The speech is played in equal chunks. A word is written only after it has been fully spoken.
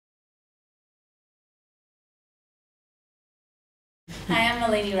Hi, I'm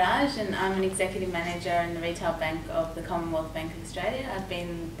Malini Raj and I'm an Executive Manager in the Retail Bank of the Commonwealth Bank of Australia. I've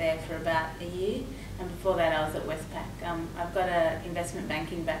been there for about a year, and before that I was at Westpac. I've got an investment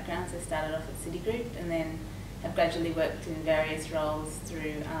banking background, so I started off at Citigroup and then have gradually worked in various roles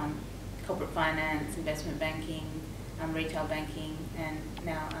through corporate finance, investment banking, retail banking, and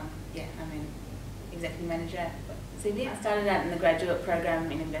now I'm an Executive Manager at CB. I started out in the graduate program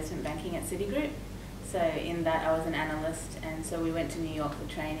in investment banking at Citigroup. So in that I was an analyst, and so we went to New York for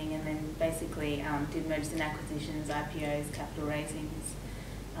training and then basically did mergers and acquisitions, IPOs, capital raisings,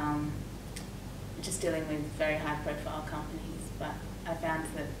 just dealing with very high profile companies. But I found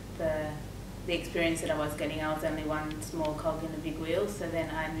that the experience that I was getting, I was only one small cog in a big wheel, so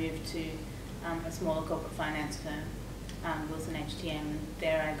then I moved to a smaller corporate finance firm, Wilson HTM, and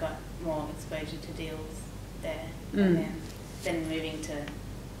there I got more exposure to deals there. And then moving to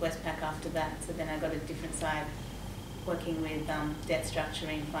Westpac after that, so then I got a different side working with debt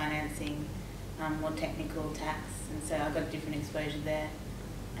structuring, financing, more technical tax, and so I got a different exposure there,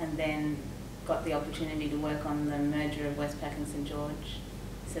 and then got the opportunity to work on the merger of Westpac and St George,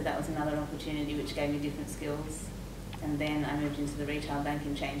 so that was another opportunity which gave me different skills, and then I moved into the retail bank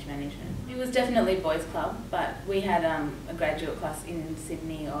and change management. It was definitely boys club, but we had a graduate class in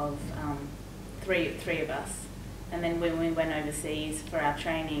Sydney of three of us. And then when we went overseas for our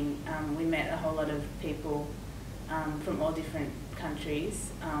training, we met a whole lot of people from all different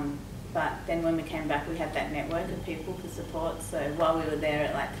countries. But then when we came back, we had that network of people to support. So while we were there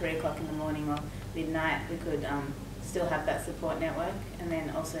at like 3 o'clock in the morning or midnight, we could still have that support network, and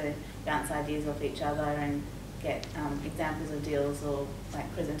then also bounce ideas off each other and get examples of deals or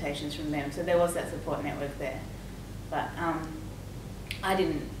like presentations from them. So there was that support network there. But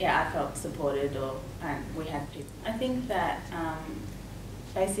I felt supported, and we had people. I think that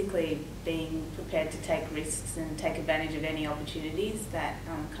basically being prepared to take risks and take advantage of any opportunities that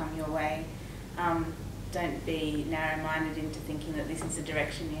come your way. Don't be narrow-minded into thinking that this is the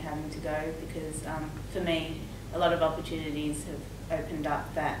direction you're having to go, because for me, a lot of opportunities have opened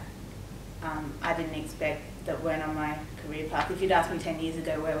up that I didn't expect, that weren't on my career path. If you'd asked me 10 years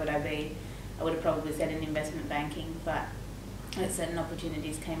ago where would I be, I would have probably said in investment banking, but certain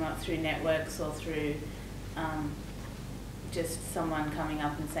opportunities came up through networks or through just someone coming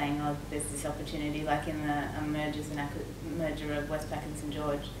up and saying, oh, there's this opportunity, like in the merger of Westpac and St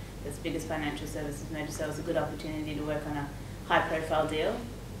George, that's the biggest financial services merger, so it was a good opportunity to work on a high profile deal,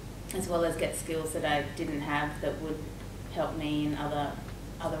 as well as get skills that I didn't have that would help me in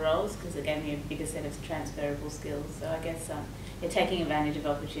other roles, because it gave me a bigger set of transferable skills. So I guess you're taking advantage of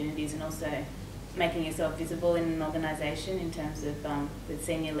opportunities and also making yourself visible in an organisation in terms of with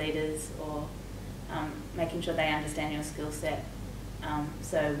senior leaders, or making sure they understand your skill set,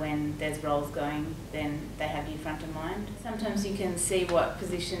 so when there's roles going, then they have you front of mind. Sometimes you can see what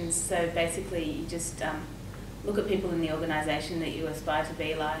positions, so basically you just look at people in the organisation that you aspire to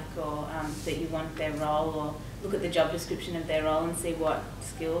be like, or that you want their role, or look at the job description of their role and see what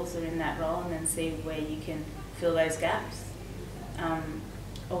skills are in that role, and then see where you can fill those gaps.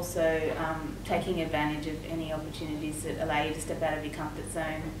 Also taking advantage of any opportunities that allow you to step out of your comfort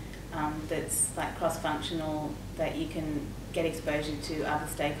zone, that's like cross-functional, that you can get exposure to other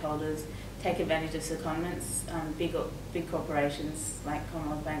stakeholders, take advantage of secondments. Big corporations like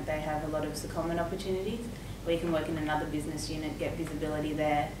Commonwealth Bank, they have a lot of secondment opportunities where you can work in another business unit, get visibility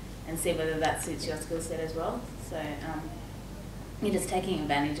there, and see whether that suits your skill set as well. So you're just taking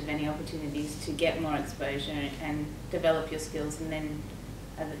advantage of any opportunities to get more exposure and develop your skills, and then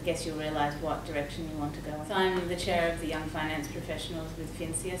I guess you'll realise what direction you want to go in. So I'm the chair of the Young Finance Professionals with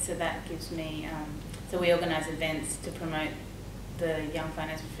FinCEA, so that gives me, so we organise events to promote the young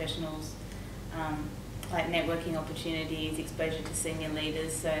finance professionals, like networking opportunities, exposure to senior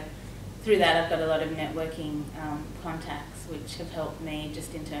leaders. So through that I've got a lot of networking contacts which have helped me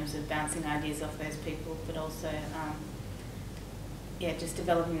just in terms of bouncing ideas off those people, but also just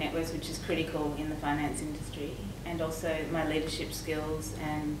developing networks, which is critical in the finance industry, and also my leadership skills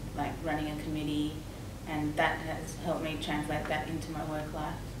and like running a committee, and that has helped me translate that into my work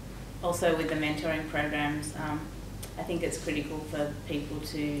life. Also with the mentoring programs, I think it's critical for people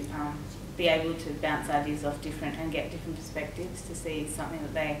to be able to bounce ideas off and get different perspectives, to see something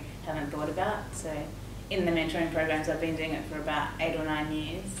that they haven't thought about. So in the mentoring programs, I've been doing it for about 8 or 9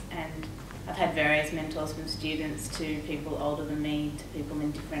 years, and I've had various mentors, from students to people older than me to people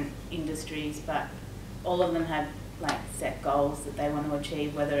in different industries, but all of them have like set goals that they want to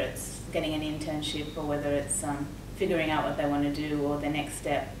achieve, whether it's getting an internship or whether it's figuring out what they want to do or their next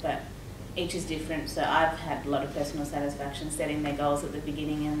step, but each is different. So I've had a lot of personal satisfaction setting their goals at the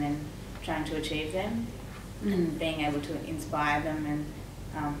beginning and then trying to achieve them. and being able to inspire them and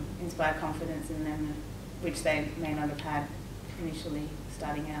inspire confidence in them, which they may not have had initially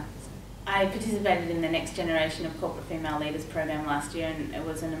starting out. I participated in the Next Generation of Corporate Female Leaders program last year, and it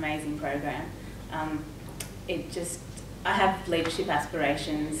was an amazing program. I have leadership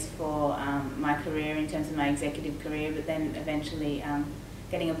aspirations for my career in terms of my executive career, but then eventually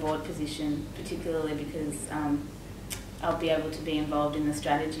getting a board position, particularly because I'll be able to be involved in the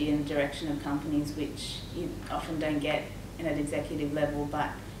strategy and direction of companies, which you often don't get at an executive level, but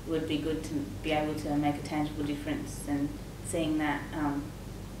it would be good to be able to make a tangible difference and seeing that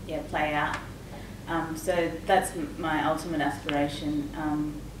play out. So that's my ultimate aspiration.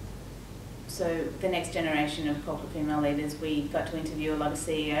 So the Next Generation of Corporate Female Leaders, we got to interview a lot of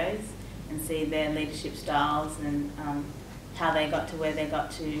CEOs and see their leadership styles and how they got to where they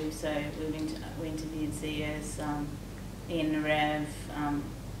got to. So we interviewed CEOs, Ian Narev,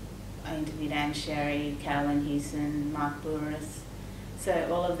 I interviewed Anne Sherry, Carolyn Hewson, Mark Bouris. So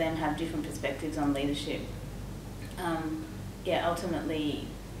all of them have different perspectives on leadership. Ultimately,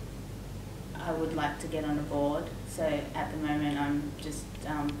 I would like to get on a board. So at the moment, I'm just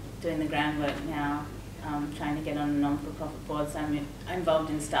doing the groundwork now, trying to get on a non-for-profit board. So I'm involved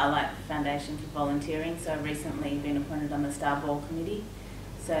in Starlight Foundation for volunteering. So I've recently been appointed on the Star Ball Committee.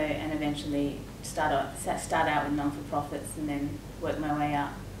 So, and eventually start out with non-for-profits and then work my way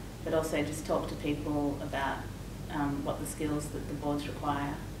up. But also just talk to people about what the skills that the boards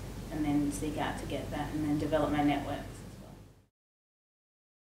require, and then seek out to get that, and then develop my networks.